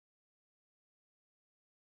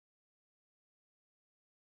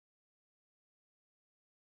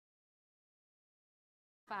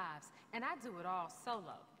5s, and I do it all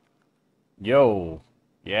solo. Yo,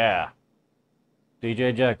 yeah.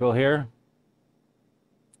 DJ Jekyll here.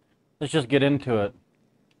 Let's just get into it.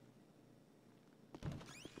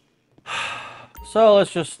 So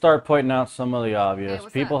let's just start pointing out some of the obvious. Hey,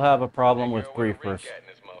 what's People up? have a problem Hey, with girl, where the griefers. rink at in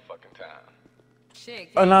this motherfucking town? Shit,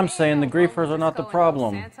 And I'm there saying ain't the no griefers Rolls are not the Disco in Los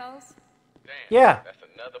problem. Santos. Damn. Yeah. That's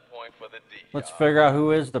another point for the D. Let's y'all. figure out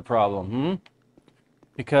who is the problem,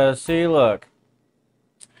 Because, see, look.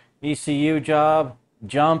 ECU job,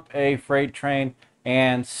 jump a freight train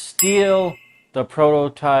and steal the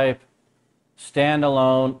prototype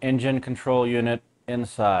standalone engine control unit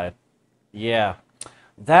inside. Yeah,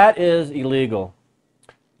 that is illegal.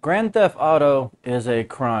 Grand Theft Auto is a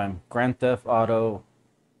crime. Grand Theft Auto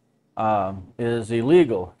is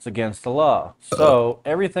illegal. It's against the law. So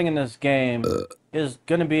everything in this game is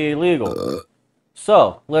going to be illegal.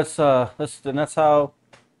 So and that's how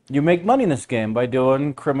you make money in this game, by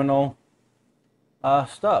doing criminal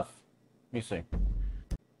stuff. Let me see.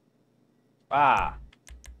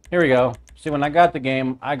 Here we go. See, when I got the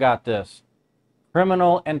game, I got this.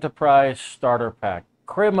 Criminal Enterprise Starter Pack.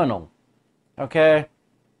 Criminal. Okay?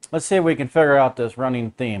 Let's see if we can figure out this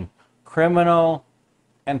running theme. Criminal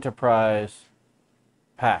Enterprise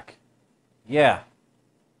Pack. Yeah.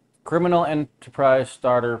 Criminal Enterprise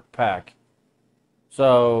Starter Pack.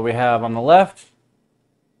 So we have on the left,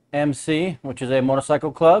 MC, which is a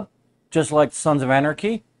motorcycle club. Just like Sons of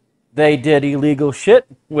Anarchy. They did illegal shit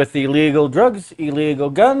with illegal drugs, illegal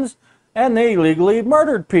guns, and they illegally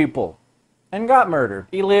murdered people. And got murdered.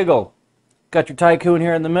 Illegal. Got your tycoon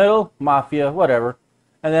here in the middle, mafia, whatever.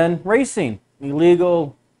 And then racing.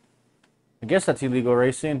 Illegal. I guess that's illegal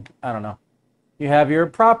racing. I don't know. You have your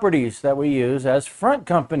properties that we use as front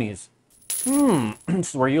companies. This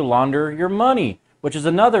is where you launder your money, which is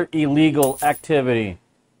another illegal activity.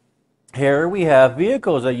 Here we have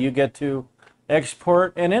vehicles that you get to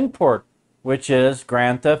export and import, which is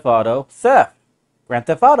Grand Theft Auto theft. Grand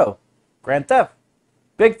Theft Auto. Grand Theft.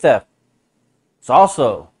 Big theft. It's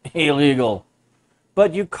also illegal.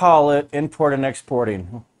 But you call it import and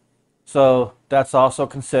exporting. So that's also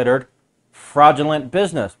considered fraudulent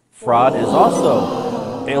business. Fraud is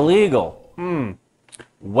also illegal.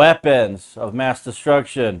 Weapons of mass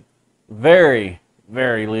destruction. Very,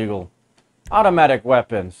 very legal. Automatic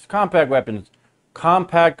weapons. Compact weapons.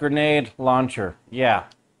 Compact grenade launcher. Yeah.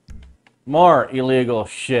 More illegal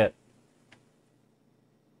shit.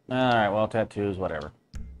 Alright, well, tattoos, whatever.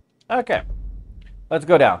 Okay. Let's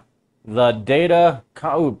go down. The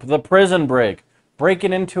the prison break.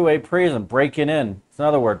 Breaking into a prison. Breaking in. It's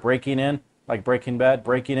another word. Breaking in. Like Breaking Bad.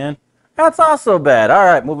 Breaking in. That's also bad.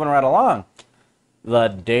 Alright, moving right along. The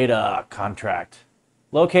data contract.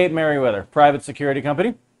 Locate Merriweather. Private security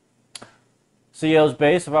company. CEO's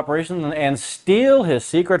base of operations and steal his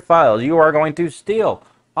secret files. You are going to steal.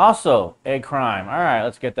 Also a crime. All right,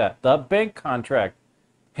 let's get that. The bank contract.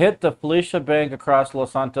 Hit the Felicia Bank across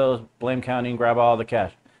Los Santos, Blaine County, and grab all the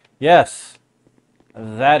cash. Yes,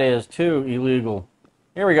 that is too illegal.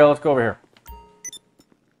 Here we go. Let's go over here.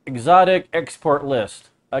 Exotic export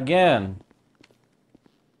list. Again.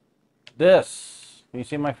 This. Can you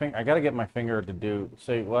see my finger? I got to get my finger to do.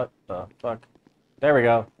 See what the fuck? There we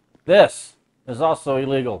go. This is also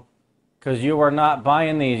illegal because you are not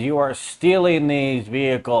buying these. You are stealing these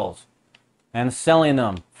vehicles and selling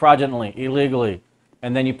them fraudulently, illegally.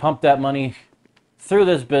 And then you pump that money through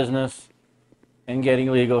this business and get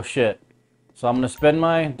illegal shit. So I'm going to spend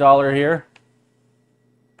my dollar here,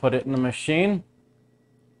 put it in the machine,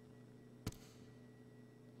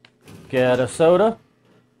 get a soda,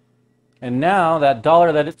 and now that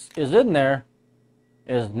dollar that is in there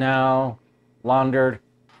is now laundered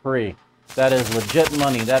free. That is legit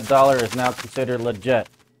money. That dollar is now considered legit.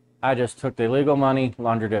 I just took the illegal money,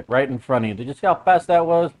 laundered it right in front of you. Did you see how fast that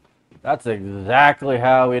was? That's exactly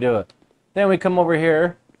how we do it. Then we come over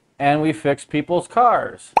here and we fix people's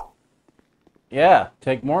cars. Yeah,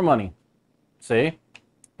 take more money. See?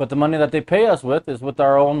 But the money that they pay us with is with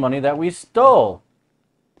our own money that we stole.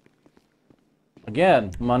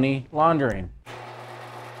 Again, money laundering.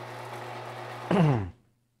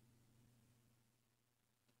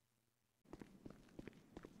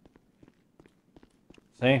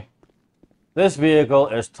 See? This vehicle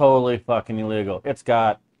is totally fucking illegal. It's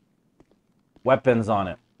got weapons on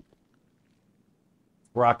it.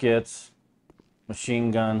 Rockets,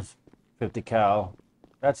 machine guns, 50 cal.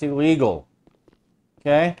 That's illegal.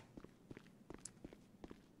 Okay?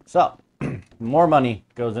 So, more money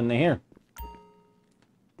goes into here.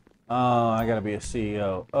 Oh, I gotta be a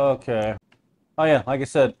CEO. Okay. Oh yeah, like I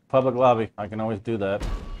said, public lobby. I can always do that.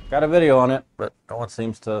 Got a video on it, but no one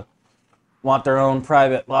seems to want their own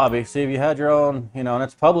private lobby. See, if you had your own, you know, and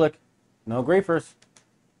it's public, no griefers.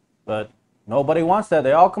 But nobody wants that.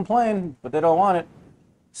 They all complain, but they don't want it.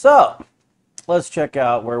 So, let's check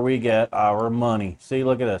out where we get our money. See,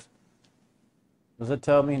 look at this. Does it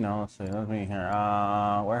tell me? No, let's see. Let me here.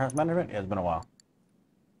 Warehouse management? Yeah, it's been a while.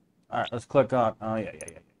 All right, let's click on. Oh, yeah.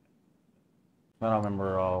 I don't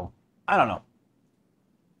remember all. I don't know.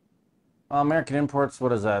 American imports,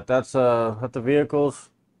 what is that? That's the vehicles.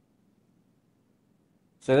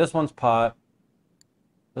 See, this one's pot.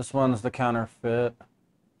 This one's the counterfeit.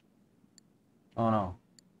 Oh, no.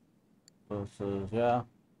 This is, yeah.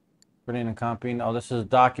 Printing and copying. Oh, this is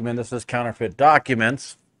document. This is counterfeit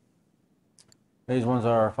documents. These ones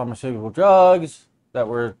are pharmaceutical drugs that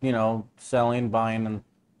we're, you know, selling, buying, and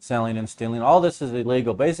selling and stealing. All this is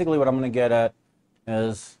illegal. Basically, what I'm going to get at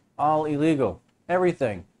is all illegal.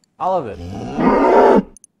 Everything. All of it.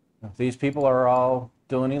 These people are all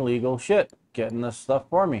doing illegal shit, getting this stuff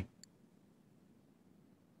for me.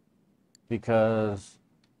 Because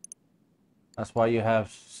that's why you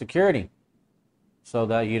have security. So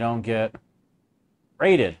that you don't get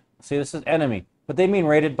raided. See, this is enemy. But they mean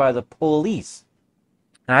raided by the police.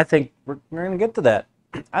 And I think we're going to get to that.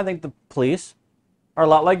 I think the police are a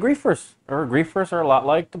lot like griefers. Or griefers are a lot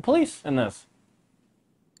like the police in this.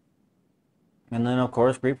 And then, of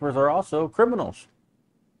course, griefers are also criminals.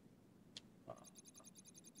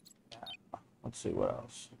 Let's see what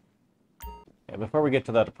else. Yeah, before we get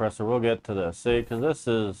to that oppressor, we'll get to this. See, because this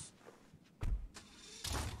is...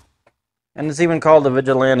 And it's even called the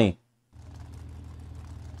vigilante.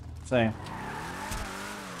 See.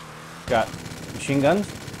 Got machine guns.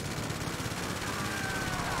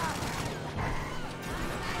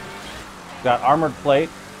 Got armored plate.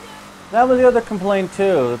 That was the other complaint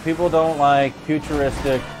too. The people don't like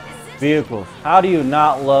futuristic vehicles. How do you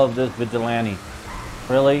not love this vigilante?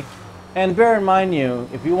 Really? And bear in mind,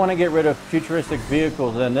 if you want to get rid of futuristic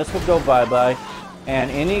vehicles, then this would go bye-bye.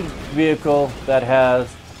 And any vehicle that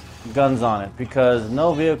has guns on it, because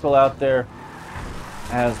no vehicle out there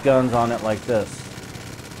has guns on it like this.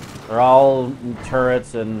 They're all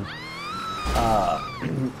turrets and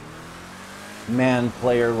man,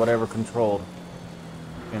 player, whatever controlled.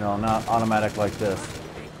 You know, not automatic like this.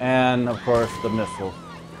 And of course the missiles.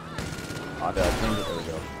 Oh, did I change it? There we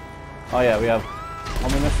go. Oh yeah, we have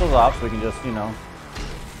homing missiles off, so we can just, you know,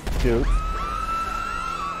 shoot.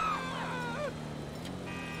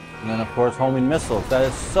 And then of course homing missiles. That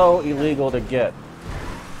is so illegal to get.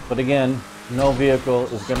 But again, no vehicle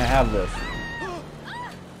is going to have this.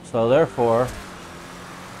 So therefore,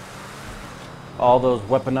 all those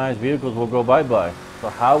weaponized vehicles will go bye-bye. So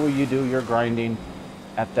how will you do your grinding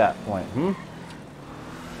at that point?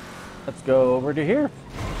 Let's go over to here.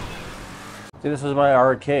 See, this is my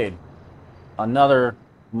arcade. Another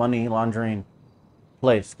money laundering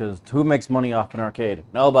place. Because who makes money off an arcade?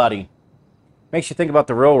 Nobody. Makes you think about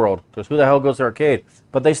the real world. Because who the hell goes to arcade?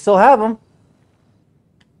 But they still have them.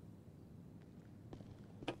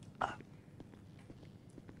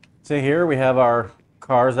 See, here we have our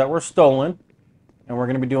cars that were stolen. And we're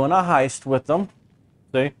going to be doing a heist with them.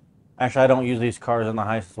 See? Actually, I don't use these cars in the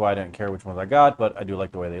heist. That's why I didn't care which ones I got. But I do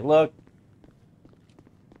like the way they look.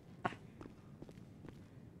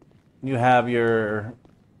 You have your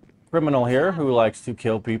criminal here who likes to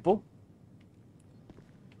kill people.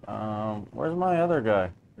 Where's my other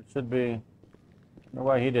guy? It should be... I don't know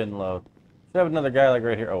why he didn't load. Should have another guy like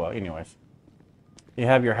right here. Oh, well, anyways. You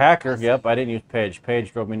have your hacker. Yep, I didn't use Paige.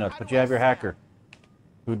 Paige drove me nuts. But you have your hacker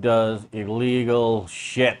who does illegal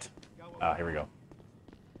shit. Ah, here we go.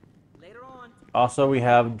 Also, we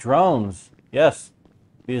have drones. Yes,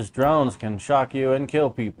 these drones can shock you and kill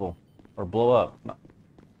people. Or blow up. No.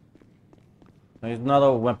 There's another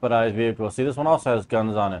weaponized vehicle. See, this one also has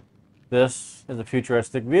guns on it. This is a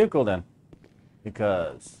futuristic vehicle then.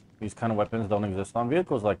 Because these kind of weapons don't exist on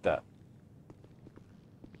vehicles like that.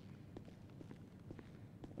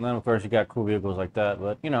 And then, of course, you got cool vehicles like that.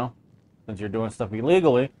 But, you know, since you're doing stuff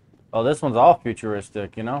illegally, oh, this one's all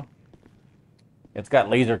futuristic, you know? It's got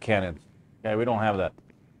laser cannons. Okay, we don't have that.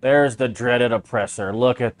 There's the dreaded oppressor.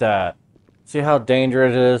 Look at that. See how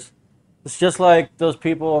dangerous it is? It's just like those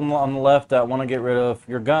people on the left that want to get rid of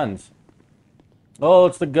your guns. Oh,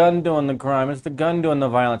 it's the gun doing the crime. It's the gun doing the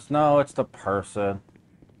violence. No, it's the person.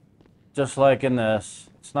 Just like in this.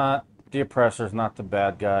 It's not the oppressor's not the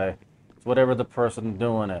bad guy. It's whatever the person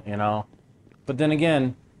doing it, you know? But then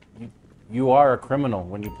again, you are a criminal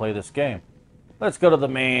when you play this game. Let's go to the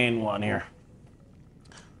main one here.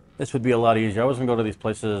 This would be a lot easier. I was going to go to these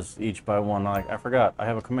places each by one. I forgot. I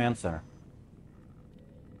have a command center.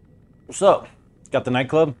 So, got the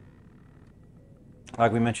nightclub.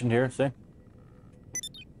 Like we mentioned here, see?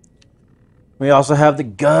 We also have the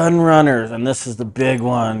gun runners, and this is the big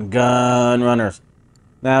one, gun runners.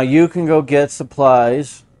 Now you can go get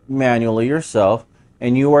supplies manually yourself,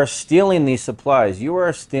 and you are stealing these supplies. You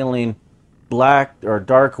are stealing black or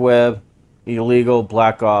dark web, illegal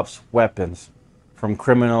black ops weapons from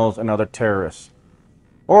criminals and other terrorists.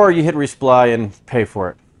 Or you hit resupply and pay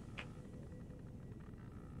for it.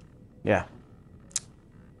 Yeah.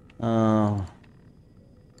 How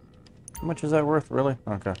much is that worth, really?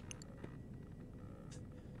 Okay.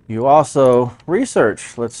 You also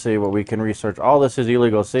research. Let's see what we can research. All this is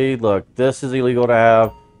illegal. See, look, this is illegal to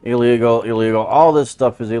have. Illegal, illegal. All this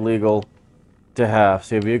stuff is illegal to have.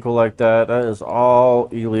 See, a vehicle like that, that is all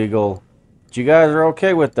illegal. But you guys are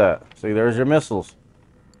okay with that. See, there's your missiles.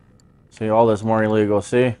 See, all this more illegal.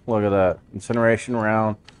 See, look at that. Incineration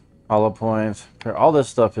round, hollow points. All this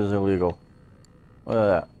stuff is illegal. Look at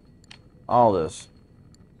that. All this.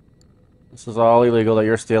 This is all illegal that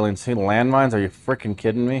you're stealing. See, landmines? Are you freaking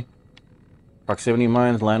kidding me? Proximity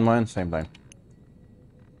mines, landmines, same thing.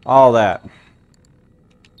 All that.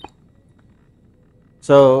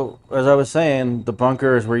 So, as I was saying, the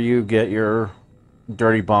bunker is where you get your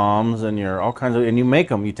dirty bombs and your all kinds of, and you make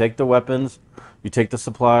them. You take the weapons, you take the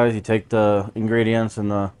supplies, you take the ingredients and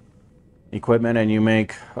the equipment, and you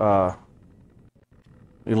make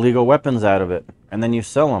illegal weapons out of it. And then you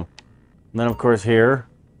sell them. And then, of course, here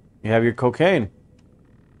you have your cocaine.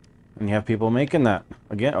 And you have people making that.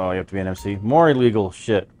 Again, oh, you have to be an MC. More illegal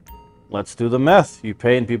shit. Let's do the meth. You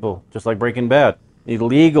paying people, just like Breaking Bad.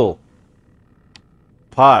 Illegal.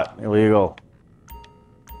 Pot, illegal.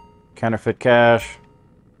 Counterfeit cash.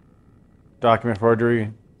 Document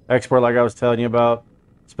forgery. Export, like I was telling you about.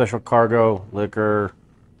 Special cargo, liquor,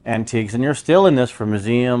 antiques. And you're stealing this from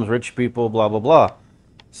museums, rich people, blah, blah, blah.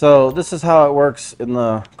 So this is how it works in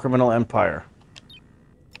the criminal empire.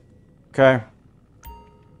 Okay?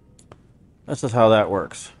 This is how that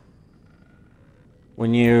works.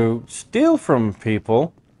 When you steal from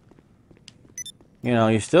people, you know,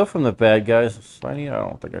 you steal from the bad guys. I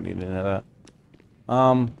don't think I need any of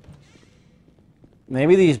that.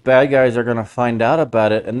 Maybe these bad guys are going to find out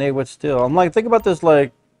about it and they would steal. I'm like, think about this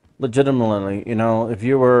like legitimately, you know, if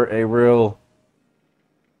you were a real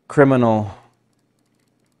criminal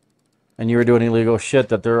and you were doing illegal shit,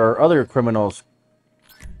 that there are other criminals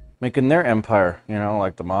making their empire, you know,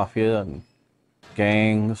 like the mafia and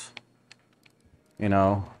gangs, you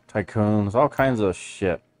know, tycoons, all kinds of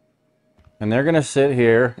shit. And they're going to sit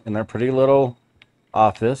here in their pretty little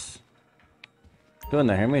office doing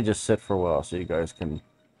that. Here, let me just sit for a while so you guys can...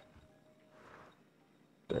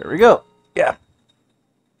 There we go. Yeah.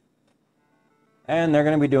 And they're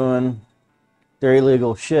going to be doing their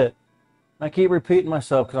illegal shit. I keep repeating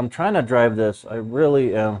myself because I'm trying to drive this. I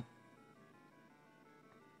really am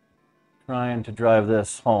trying to drive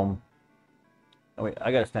this home. Oh, wait,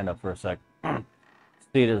 I got to stand up for a sec.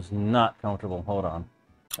 Seat is not comfortable. Hold on.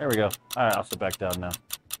 There we go. All right, I'll sit back down now.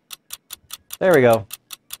 There we go.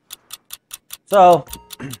 So,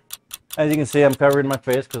 as you can see, I'm covering my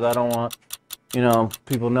face because I don't want, you know,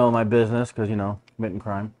 people know my business because, you know, committing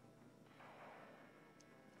crime.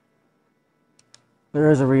 There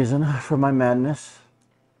is a reason for my madness.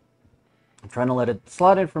 I'm trying to let it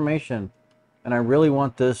slide information, and I really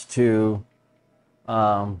want this to,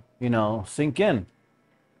 you know, sink in.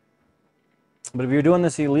 But if you're doing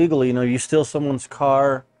this illegally, you know, you steal someone's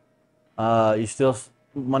car, you steal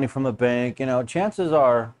money from a bank, you know, chances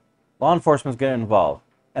are law enforcement's getting involved.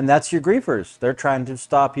 And that's your griefers. They're trying to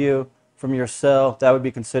stop you from your cell. That would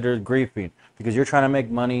be considered griefing because you're trying to make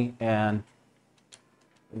money and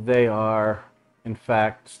they are, in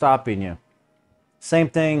fact, stopping you. Same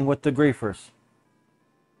thing with the griefers.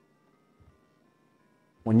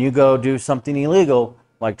 When you go do something illegal,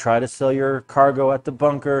 like try to sell your cargo at the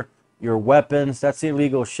bunker, your weapons, that's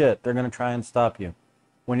illegal shit. They're going to try and stop you.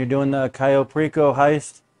 When you're doing the Cayo Perico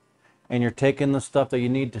heist and you're taking the stuff that you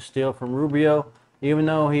need to steal from Rubio, even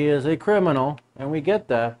though he is a criminal, and we get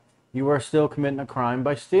that, you are still committing a crime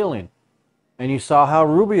by stealing. And you saw how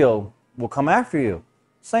Rubio will come after you.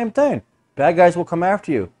 Same thing. Bad guys will come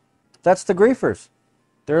after you. That's the griefers.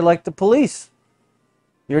 They're like the police.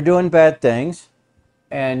 You're doing bad things,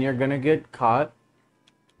 and you're going to get caught,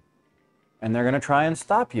 and they're going to try and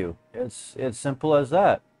stop you. It's simple as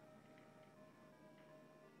that.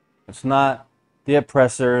 It's not the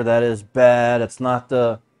oppressor that is bad. It's not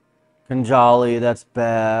the Kanjali that's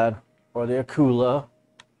bad, or the Akula.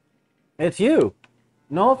 It's you.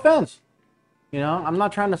 No offense. You know, I'm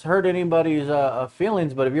not trying to hurt anybody's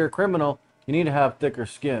feelings, but if you're a criminal, you need to have thicker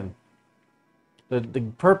skin. The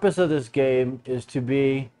purpose of this game is to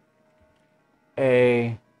be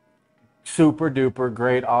a super duper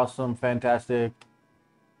great, awesome, fantastic,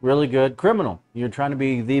 really good criminal. You're trying to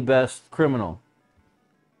be the best criminal.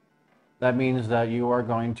 That means that you are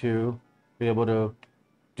going to be able to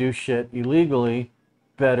do shit illegally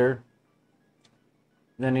better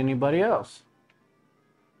than anybody else.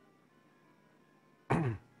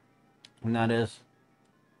 And that is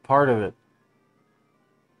part of it.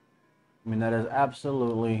 I mean, that is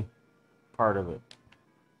absolutely part of it.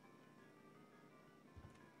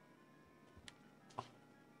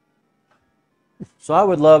 So I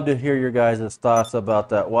would love to hear your guys' thoughts about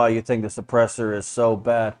that. Why you think the suppressor is so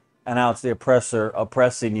bad and how it's the oppressor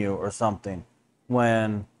oppressing you or something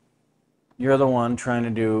when you're the one trying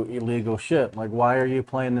to do illegal shit. Like, why are you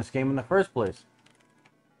playing this game in the first place?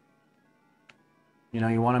 You know,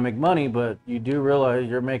 you want to make money, but you do realize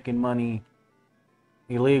you're making money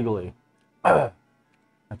illegally. I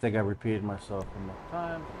think I repeated myself enough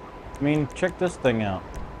times. I mean, check this thing out.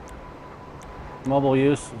 Mobile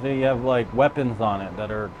use, they have like weapons on it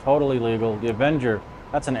that are totally legal. The Avenger,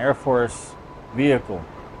 that's an Air Force vehicle.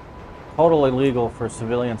 Totally legal for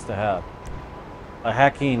civilians to have. A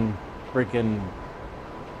hacking freaking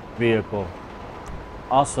vehicle.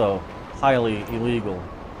 Also highly illegal.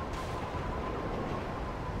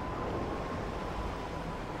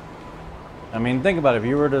 I mean, think about it. If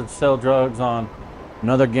you were to sell drugs on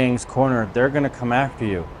another gang's corner, they're going to come after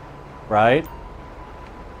you, right?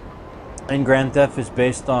 And Grand Theft is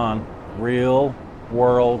based on real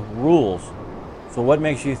world rules. So what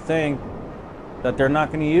makes you think that they're not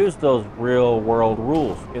going to use those real world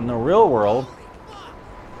rules? In the real world,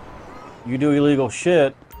 you do illegal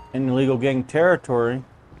shit in illegal gang territory,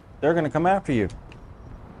 they're going to come after you.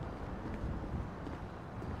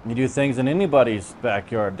 You do things in anybody's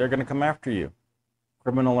backyard, they're going to come after you,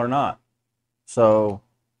 criminal or not. So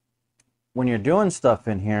when you're doing stuff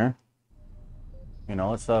in here, you know,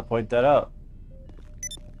 let's point that out.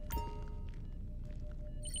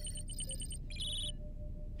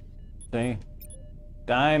 See?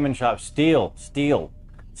 Diamond shop. Steal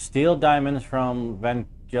diamonds from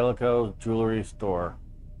Vangelico jewelry store.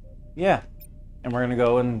 Yeah. And we're going to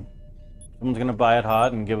go and someone's going to buy it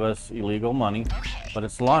hot and give us illegal money, but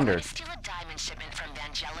it's laundered. Steal a diamond shipment from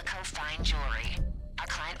Vangelico Fine Jewelry. Our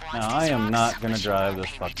client wants Now, I these am rocks, not going but to you won't drive this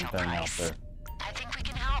pay fucking retail thing out price. there. I think we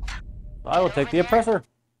can help. I will take the oppressor.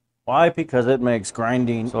 Why? Because it makes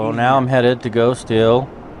grinding. So now I'm headed to go steal.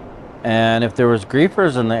 And if there was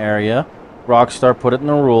griefers in the area, Rockstar put it in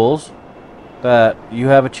the rules that you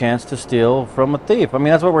have a chance to steal from a thief. I mean,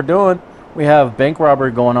 that's what we're doing. We have bank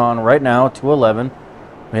robbery going on right now, 211.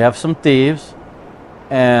 We have some thieves,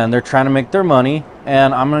 and they're trying to make their money,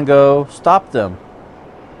 and I'm going to go stop them.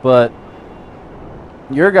 But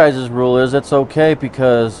your guys' rule is it's okay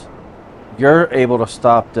because you're able to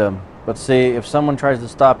stop them. But see, if someone tries to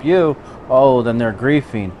stop you, oh, then they're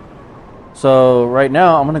griefing. So right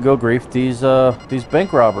now, I'm gonna go grief these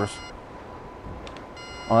bank robbers.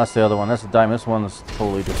 Oh, that's the other one. That's the diamond. This one is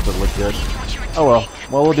totally just to look good. Oh well.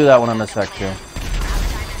 Well, we'll do that one in a sec too.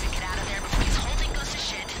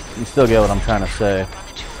 You still get what I'm trying to say.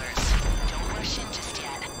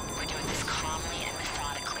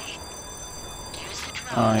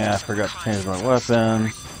 Oh yeah, I forgot to change my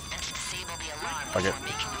weapons. Fuck it.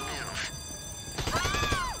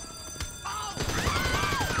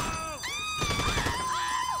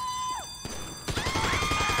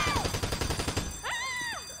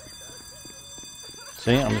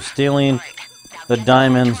 See, I'm stealing the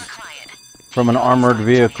diamonds from an armored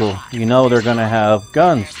vehicle. You know they're gonna have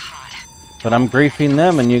guns. But I'm griefing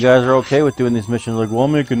them and you guys are okay with doing these missions like, well,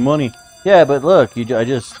 I'm making money. Yeah, but look, I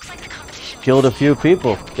just killed a few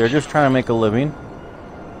people. They're just trying to make a living.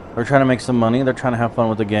 They're trying to make some money. They're trying to have fun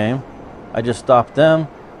with the game. I just stopped them.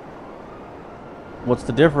 What's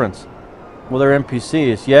the difference? Well, they're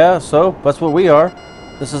NPCs. Yeah, so that's what we are.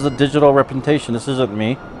 This is a digital representation. This isn't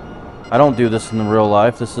me. I don't do this in the real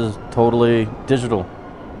life. This is totally digital.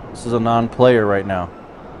 This is a non-player right now.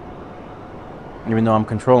 Even though I'm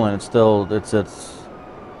controlling it, still it's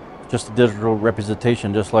just a digital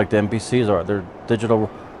representation, just like the NPCs are. They're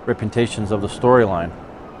digital representations of the storyline.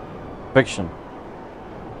 Fiction.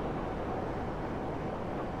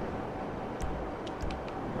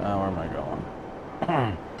 Now where am I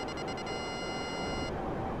going?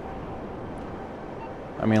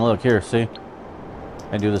 I mean, look here, see?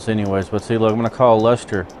 I do this anyways, but see, look, I'm going to call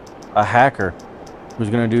Lester a hacker who's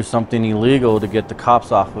going to do something illegal to get the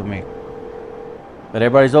cops off of me. But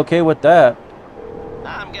everybody's okay with that.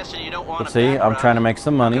 I'm guessing you don't want But see, I'm trying to make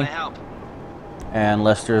some money, help. and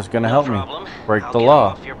Lester is going to help me problem. break I'll the get law.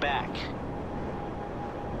 off your back.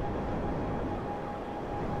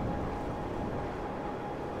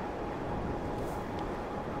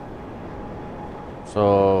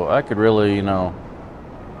 So I could really,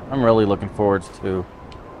 I'm really looking forward to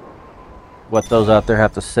what those out there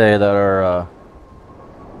have to say that are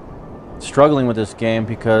struggling with this game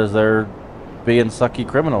because they're being sucky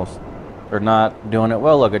criminals. They're not doing it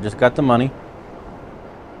well. Look, I just got the money.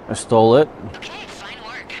 I stole it. Okay, fine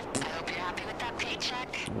work. I hope you're happy with that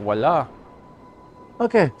paycheck. Voila.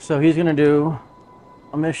 Okay, so he's gonna do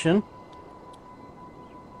a mission,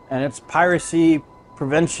 and it's piracy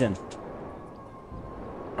prevention.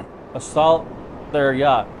 Assault their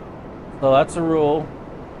yacht. So that's a rule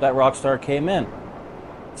that Rockstar came in.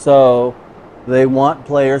 So they want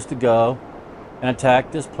players to go and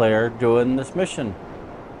attack this player doing this mission,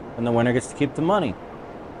 and the winner gets to keep the money.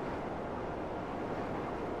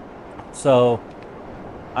 So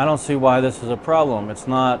I don't see why this is a problem. It's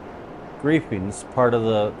not griefing. It's part of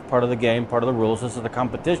the game, part of the rules. This is a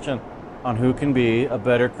competition on who can be a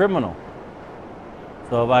better criminal.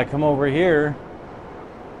 So if I come over here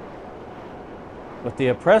with the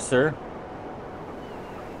oppressor,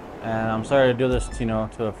 and I'm sorry to do this,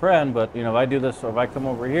 to a friend, but if I do this, or if I come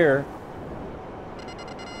over here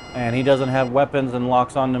and he doesn't have weapons and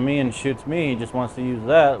locks onto me and shoots me, he just wants to use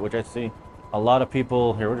that, which I see a lot of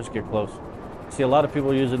people here. We'll just get close. I see a lot of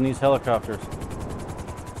people using these helicopters.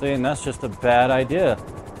 See, and that's just a bad idea.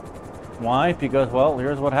 Why? Because, well,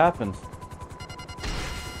 here's what happens.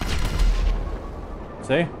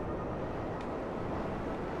 See?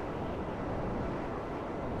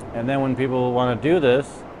 And then when people want to do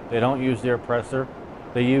this, they don't use the oppressor,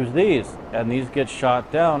 they use these, and these get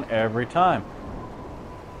shot down every time.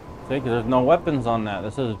 See, because there's no weapons on that.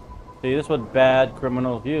 This is what bad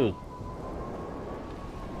criminals use.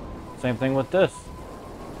 Same thing with this.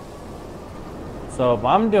 So if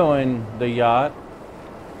I'm doing the yacht,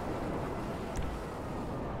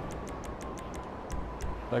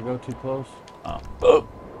 did I go too close? Oh.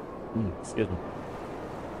 Excuse me.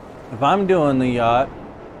 If I'm doing the yacht,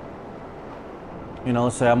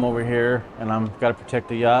 let's say I'm over here and I'm got to protect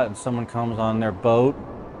the yacht, and someone comes on their boat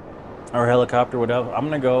or helicopter, whatever, I'm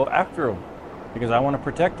gonna go after them because I want to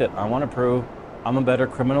protect it. I want to prove I'm a better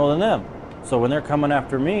criminal than them. So when they're coming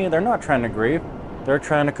after me, they're not trying to grieve. They're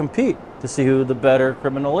trying to compete to see who the better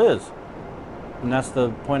criminal is. And that's the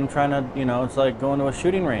point of trying to, it's like going to a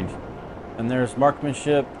shooting range. And there's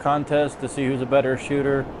marksmanship contests to see who's a better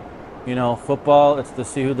shooter. Football, it's to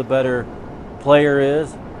see who the better player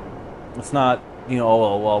is. It's not,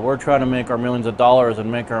 oh, well, we're trying to make our millions of dollars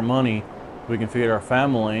and make our money so we can feed our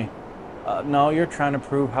family. No, you're trying to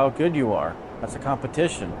prove how good you are. That's a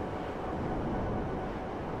competition.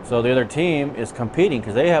 So the other team is competing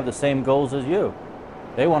because they have the same goals as you.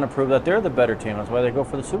 They want to prove that they're the better team. That's why they go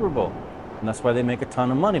for the Super Bowl. And that's why they make a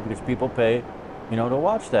ton of money, because people pay, to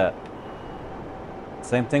watch that.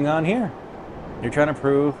 Same thing on here. You're trying to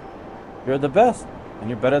prove you're the best and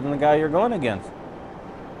you're better than the guy you're going against.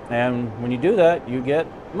 And when you do that, you get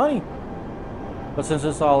money. But since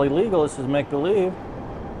it's all illegal, this is make-believe,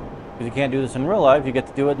 because you can't do this in real life, you get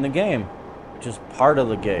to do it in the game, which is part of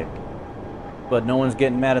the game. But no one's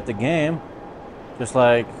getting mad at the game. Just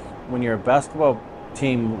like when your basketball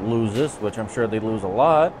team loses, which I'm sure they lose a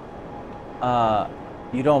lot,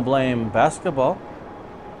 you don't blame basketball.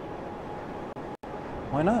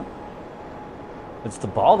 Why not? It's the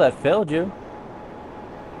ball that failed you.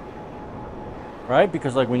 Right?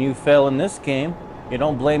 Because like when you fail in this game, you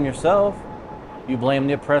don't blame yourself. You blame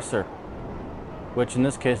the oppressor. Which in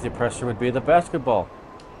this case, the oppressor would be the basketball.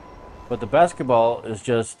 But the basketball is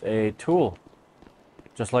just a tool.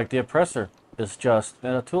 Just like the oppressor is just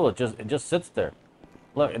a tool. It just sits there.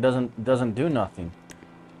 Look, it doesn't do nothing.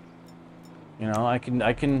 I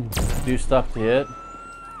can do stuff to it.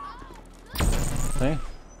 See?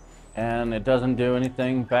 And it doesn't do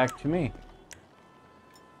anything back to me.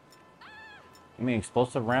 I mean,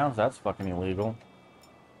 explosive rounds, that's fucking illegal.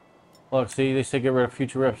 Look, see, they say get rid of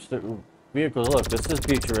futuristic vehicles. Look, this is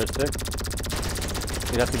futuristic.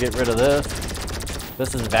 You'd have to get rid of this.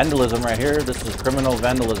 This is vandalism right here. This is criminal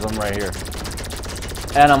vandalism right here.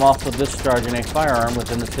 And I'm also discharging a firearm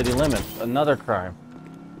within the city limits. Another crime.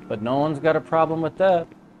 But no one's got a problem with that.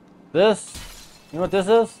 This, you know what this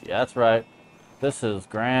is? Yeah, that's right. This is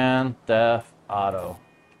Grand Theft Auto.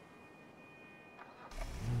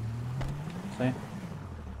 See?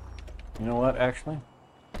 You know what, actually?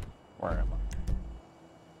 Where am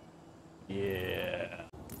I? Yeah.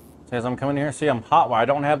 See, as I'm coming here, see, I'm hot. Why? I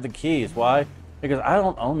don't have the keys. Why? Because I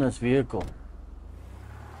don't own this vehicle.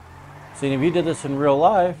 See, if you did this in real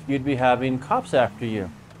life, you'd be having cops after you.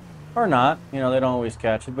 Or not. They don't always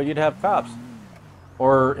catch it, but you'd have cops.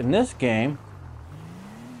 Or in this game,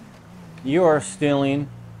 you are stealing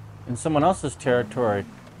in someone else's territory.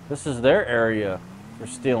 This is their area. for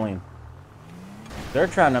stealing. They're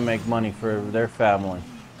trying to make money for their family.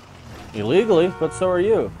 Illegally, but so are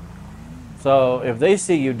you. So if they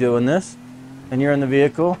see you doing this and you're in the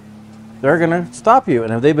vehicle, they're going to stop you.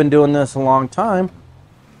 And if they've been doing this a long time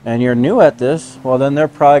and you're new at this, well, then they're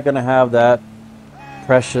probably going to have that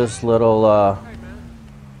precious little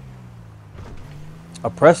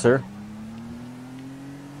oppressor.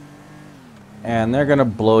 And they're going to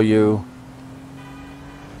blow you.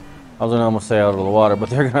 I was going to almost say out of the water, but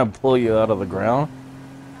they're going to pull you out of the ground.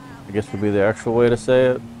 I guess would be the actual way to say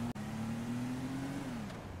it.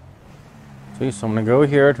 See, so I'm going to go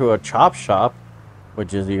here to a chop shop,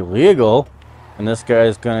 which is illegal. And this guy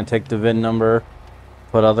is going to take the VIN number,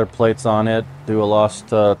 put other plates on it, do a lost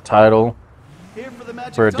title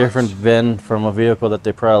for a different VIN from a vehicle that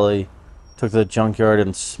they probably took to the junkyard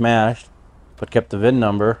and smashed, but kept the VIN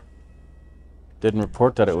number. Didn't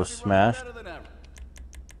report that it was smashed.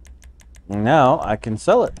 Now I can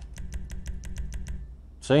sell it.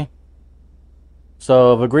 See?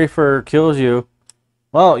 So if a griefer kills you,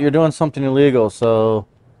 well, you're doing something illegal. So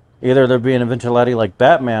either they're being a vigilante like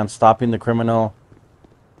Batman, stopping the criminal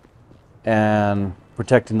and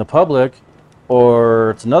protecting the public,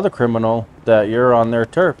 or it's another criminal that you're on their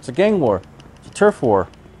turf. It's a gang war. It's a turf war.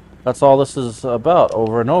 That's all this is about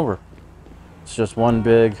over and over. It's just one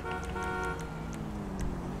big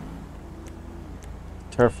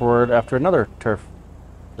turf war after another turf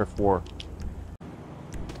war.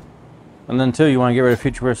 And then too, you want to get rid of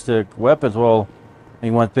futuristic weapons. Well,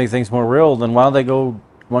 you want to make things more real. Then why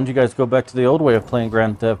don't you guys go back to the old way of playing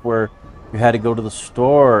Grand Theft, where you had to go to the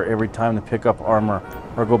store every time to pick up armor,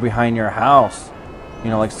 or go behind your house, you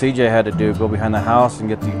know, like CJ had to do, go behind the house and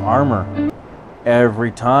get the armor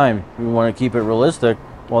every time. You want to keep it realistic,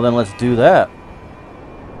 well then let's do that.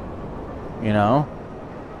 You know,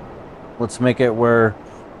 let's make it where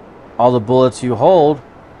all the bullets you hold,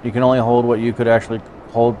 you can only hold what you could actually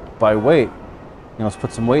hold by weight. You know, let's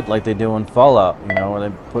put some weight like they do in Fallout, you know, where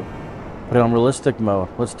they put it on realistic mode.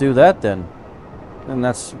 Let's do that then. And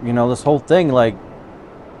that's, you know, this whole thing, like,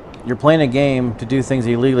 you're playing a game to do things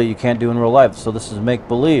illegally you can't do in real life. So this is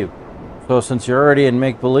make-believe. So since you're already in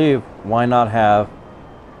make-believe, why not have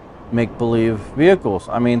make-believe vehicles?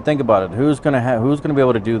 I mean, think about it. Who's gonna be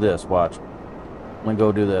able to do this? Watch. I'm gonna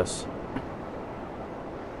go do this.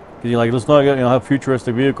 Cause you're like, let's not have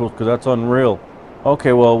futuristic vehicles because that's unreal.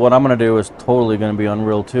 Okay, well, what I'm gonna do is totally gonna be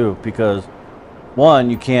unreal too, because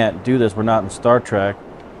one, you can't do this. We're not in Star Trek.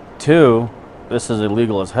 Two, this is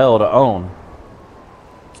illegal as hell to own.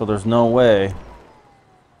 So there's no way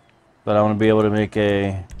that I want to be able to make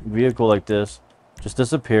a vehicle like this just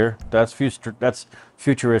disappear. That's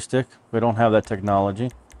futuristic. We don't have that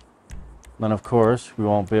technology. Then of course we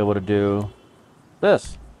won't be able to do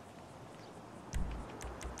this.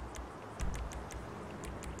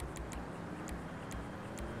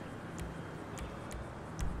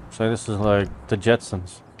 So this is like the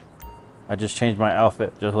Jetsons. I just changed my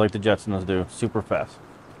outfit just like the Jetsons do. Super fast.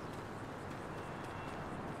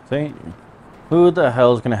 See? Who the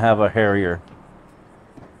hell is going to have a Harrier?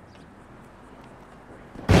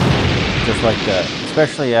 Just like that.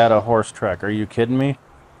 Especially at a horse track. Are you kidding me?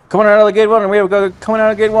 Coming out of the gate one, we have coming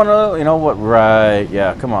out of gate one. You know what? Right.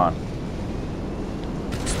 Yeah, come on.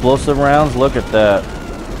 Explosive rounds. Look at that.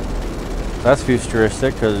 That's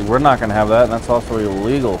futuristic because we're not going to have that, and that's also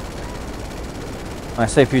illegal. I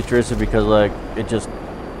say futuristic because, like, it just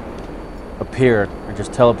appeared, it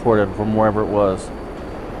just teleported from wherever it was.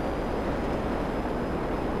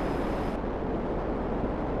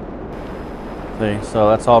 See, so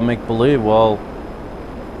that's all make-believe. Well,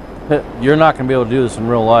 you're not going to be able to do this in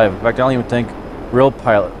real life. In fact, I don't even think real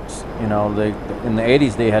pilots, you know, in the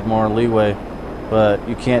 80s they had more leeway, but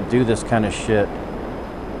you can't do this kind of shit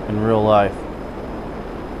in real life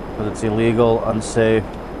because it's illegal, unsafe.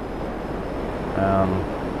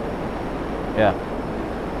 Yeah.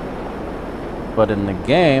 But in the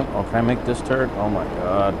game, oh, can I make this turn? Oh my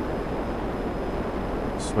god.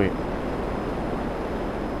 Sweet.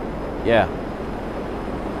 Yeah.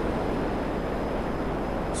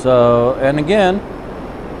 So, and again,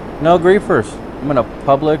 no griefers. I'm in a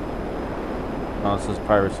public. Oh, this is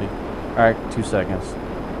piracy. Alright, 2 seconds.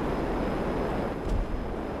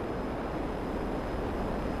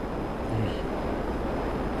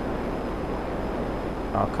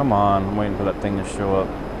 Oh, come on. I'm waiting for that thing to show up.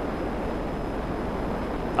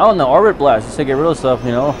 Oh, no, orbit blast. Just to get rid of stuff,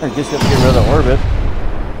 you know. I guess you have to get rid of the orbit.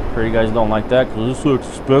 Sure you guys don't like that because this looks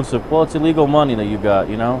expensive. Well, it's illegal money that you got,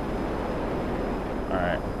 you know.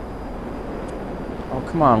 Alright. Oh,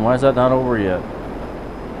 come on. Why is that not over yet?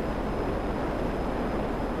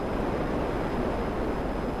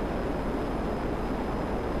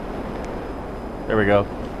 There we go.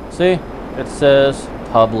 See? It says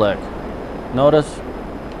public. Notice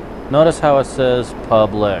how it says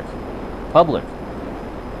public. Public.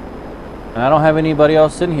 And I don't have anybody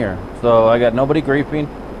else in here. So I got nobody griefing,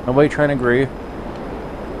 nobody trying to grief.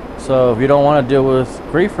 So if you don't want to deal with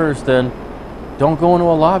griefers, then don't go into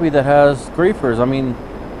a lobby that has griefers. I mean,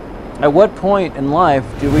 at what point in life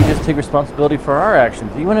do we just take responsibility for our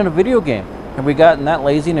actions? Even in a video game. Have we gotten that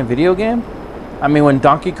lazy in a video game? I mean, when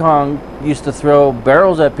Donkey Kong used to throw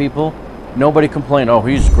barrels at people, nobody complained, oh,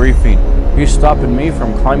 he's griefing. He's stopping me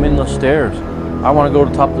from climbing the stairs. I want to go to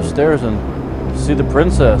the top of the stairs and see the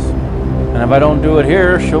princess. And if I don't do it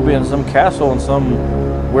here, she'll be in some castle and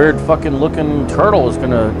some weird fucking looking turtle is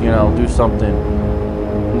gonna, you know, do something.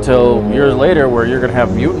 Until years later where you're gonna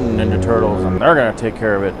have mutant Ninja Turtles and they're gonna take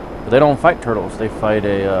care of it. But they don't fight turtles, they fight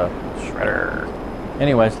a shredder.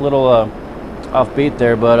 Anyways, a little offbeat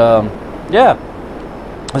there, but yeah.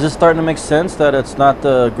 Is it starting to make sense that it's not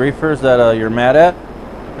the griefers that you're mad at?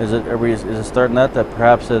 Is it starting that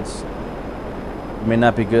perhaps it's may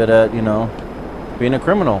not be good at, you know, being a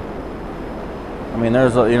criminal? I mean,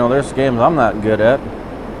 there's there's games I'm not good at.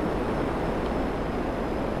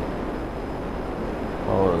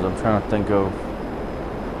 I'm trying to think of.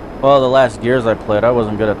 Well, the last Gears I played, I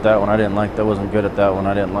wasn't good at that one. I wasn't good at that one.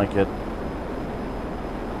 I didn't like it.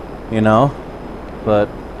 You know, but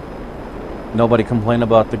nobody complained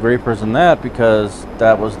about the griefers in that because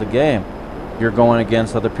that was the game. You're going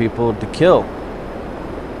against other people to kill.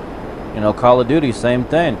 You know, Call of Duty, same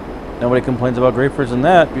thing. Nobody complains about griefers in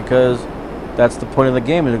that because that's the point of the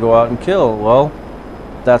game, is to go out and kill. Well,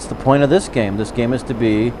 that's the point of this game. This game is to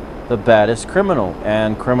be the baddest criminal,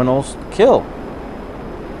 and criminals kill.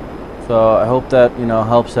 So I hope that, you know,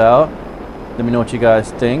 helps out. Let me know what you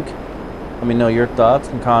guys think. Let me know your thoughts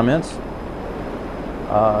and comments.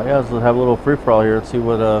 Yeah, let's have a little free-for-all here. Let's see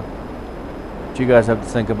what you guys have to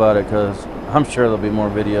think about it, because I'm sure there'll be more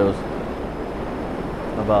videos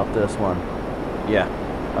about this one. Yeah.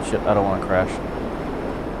 Oh shit, I don't want to crash.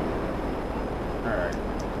 Alright.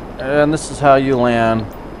 And this is how you land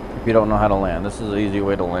if you don't know how to land. This is an easy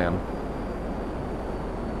way to land.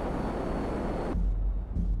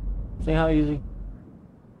 See how easy?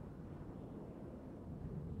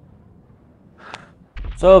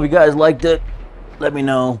 So if you guys liked it, let me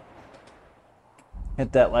know.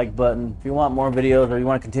 Hit that like button. If you want more videos or you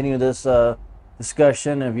want to continue this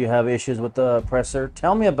discussion, if you have issues with the oppressor,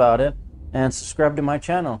 tell me about it and subscribe to my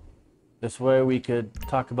channel. This way we could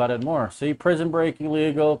talk about it more. See, Prison Break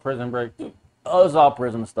illegal, Prison Break, oh, it's all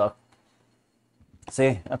prison stuff.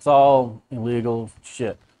 See, that's all illegal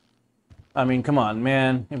shit. I mean, come on,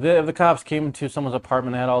 man. If the cops came to someone's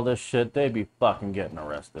apartment and had all this shit, they'd be fucking getting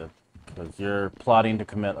arrested. Because you're plotting to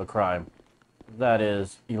commit a crime. That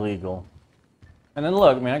is illegal. And then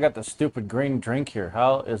look, man, I got the stupid green drink here.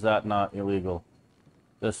 How is that not illegal?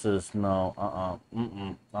 This is no,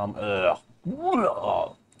 ugh.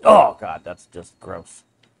 Oh, God, that's just gross.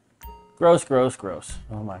 Gross, gross, gross.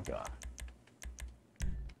 Oh, my God.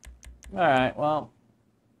 Alright, well,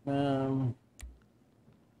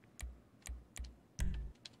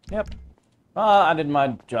 yep. I did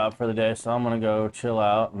my job for the day, so I'm gonna go chill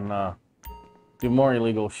out and do more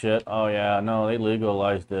illegal shit. Oh yeah, no, they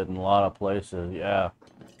legalized it in a lot of places. Yeah,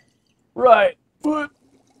 right, but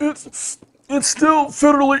it's still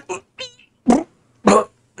federally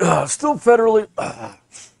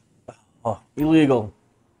illegal.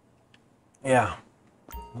 Yeah,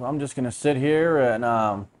 well, I'm just gonna sit here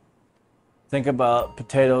and think about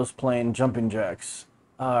potatoes playing jumping jacks.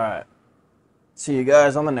 All right. See you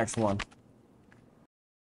guys on the next one.